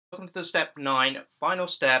Welcome to the step 9, final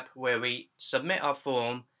step, where we submit our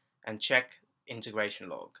form and check integration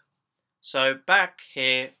log. So back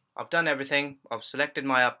here, I've done everything. I've selected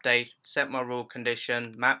my update, set my rule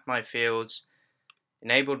condition, mapped my fields,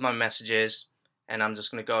 enabled my messages, and I'm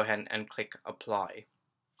just going to go ahead and click apply.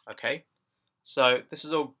 Okay, so this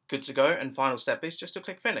is all good to go, and final step is just to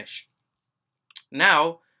click finish.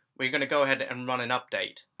 Now we're going to go ahead and run an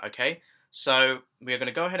update. Okay, so we're going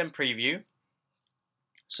to go ahead and preview.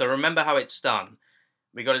 So remember how it's done.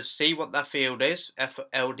 We got to see what that field is,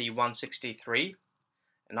 FLD163,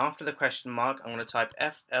 and after the question mark, I'm going to type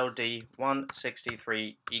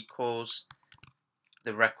FLD163 equals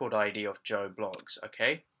the record ID of Joe Bloggs.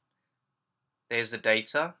 Okay, there's the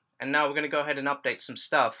data, and now we're going to go ahead and update some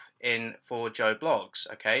stuff in for Joe Bloggs.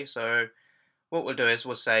 Okay, so what we'll do is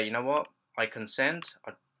we'll say, you know what, I consent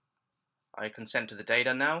to the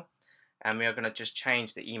data now, and we are going to just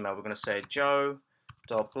change the email. We're going to say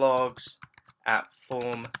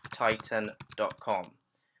joe.bloggs@formtitan.com.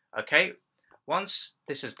 Okay, once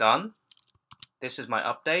this is done, this is my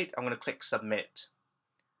update. I'm going to click submit.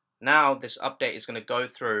 Now this update is going to go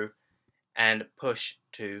through and push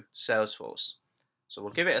to Salesforce. So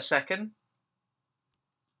we'll give it a second.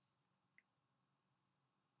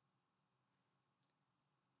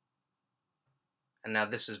 And now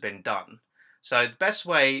this has been done. So the best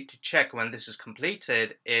way to check when this is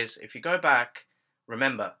completed is if you go back,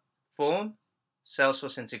 remember, form,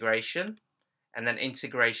 Salesforce integration, and then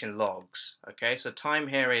integration logs. Okay, so time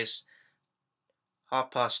here is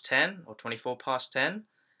 10:30 or 10:24,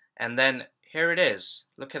 and then here it is.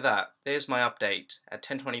 Look at that. There's my update at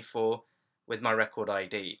 10:24 with my record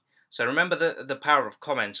ID. So remember the power of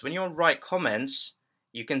comments. When you write comments,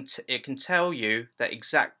 it can tell you the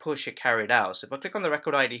exact push it carried out. So if I click on the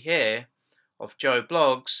record ID here of Joe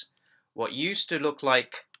Bloggs, what used to look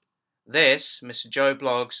like this, Mr. Joe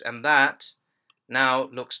Bloggs, and that now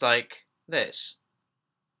looks like this.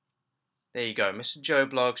 There you go, Mr. Joe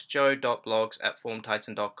Bloggs,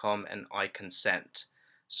 joe.bloggs@formtitan.com, and I consent.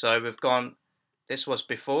 So we've gone, this was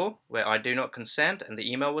before where I do not consent and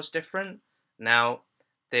the email was different. Now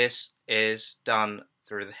this is done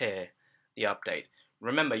through here, the update.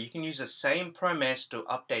 Remember, you can use the same premise to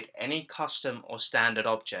update any custom or standard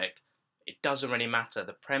object. It doesn't really matter,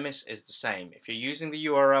 the premise is the same. If you're using the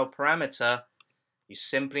URL parameter, you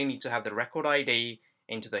simply need to have the record ID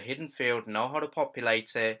into the hidden field, know how to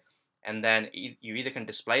populate it, and then you either can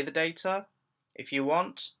display the data if you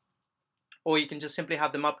want, or you can just simply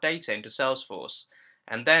have them update it into Salesforce.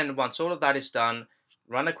 And then once all of that is done,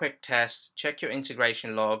 run a quick test, check your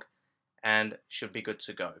integration log, and should be good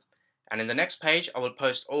to go. And in the next page, I will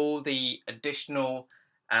post all the additional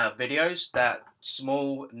videos, that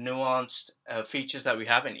small nuanced features that we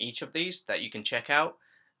have in each of these that you can check out.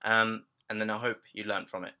 And then I hope you learn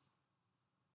from it.